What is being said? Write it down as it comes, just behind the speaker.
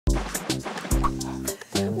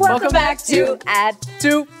Welcome back to Add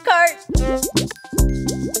to Cart.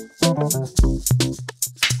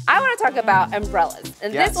 I want to talk about umbrellas.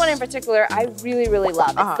 And this one in particular, I really, really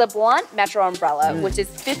love. It's the Blunt Metro Umbrella, which is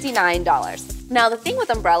 $59. Now, the thing with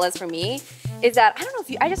umbrellas for me is that, I don't know if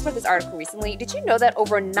you, I just read this article recently. Did you know that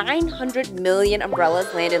over 900 million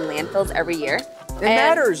umbrellas land in landfills every year? It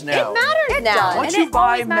matters now. It matters now. What you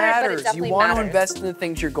buy matters. You want to invest in the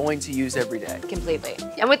things you're going to use every day. Completely.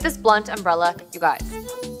 And with this Blunt umbrella, you guys,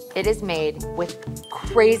 it is made with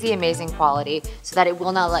crazy amazing quality so that it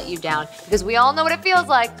will not let you down. Because we all know what it feels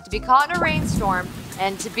like to be caught in a rainstorm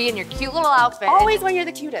and to be in your cute little outfit. Always when you're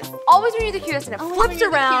the cutest. Always when you're the cutest, and it flips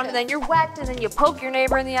around, and then you're wet, and then you poke your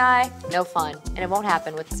neighbor in the eye. No fun, and it won't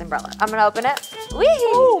happen with this umbrella. I'm gonna open it. Whee!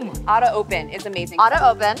 Boom! Auto open is amazing. Auto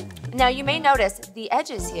open. Now you may notice the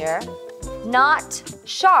edges here, not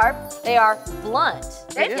sharp, they are blunt.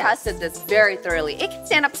 They've tested this very thoroughly. It can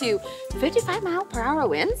stand up to 55-mile-per-hour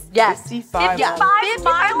winds. Yes. 55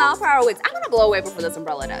 mile-per-hour winds. I'm gonna blow away before this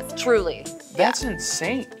umbrella does. Truly. That's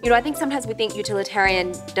insane. You know, I think sometimes we think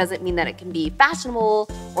utilitarian doesn't mean that it can be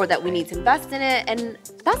fashionable or that we need to invest in it, and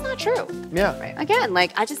that's not true. Yeah. Right. Again,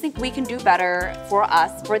 like, I just think we can do better for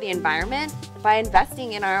us, for the environment, by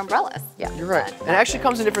investing in our umbrellas. Yeah. You're right. And it actually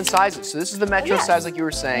comes in different sizes. So this is the Metro size like you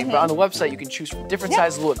were saying, but on the website you can choose from different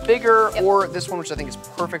sizes, a little bit bigger, or this one, which I think is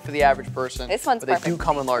perfect for the average person. This one's perfect. But they do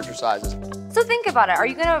come in larger sizes. So think about it. Are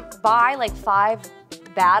you gonna buy like 5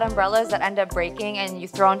 bad umbrellas that end up breaking and you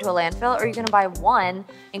throw into a landfill, or are you gonna buy one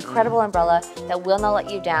incredible umbrella that will not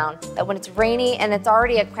let you down, that when it's rainy and it's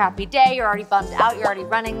already a crappy day, you're already bummed out, you're already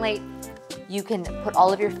running late, you can put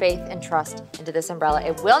all of your faith and trust into this umbrella.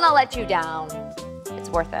 It will not let you down. It's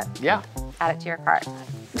worth it. Yeah. Add it to your cart.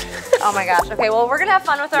 Oh my gosh. Okay, well, we're gonna have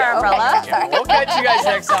fun with our umbrella. We'll catch you guys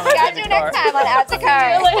next time. Catch you next time on Add to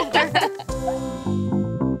Cart.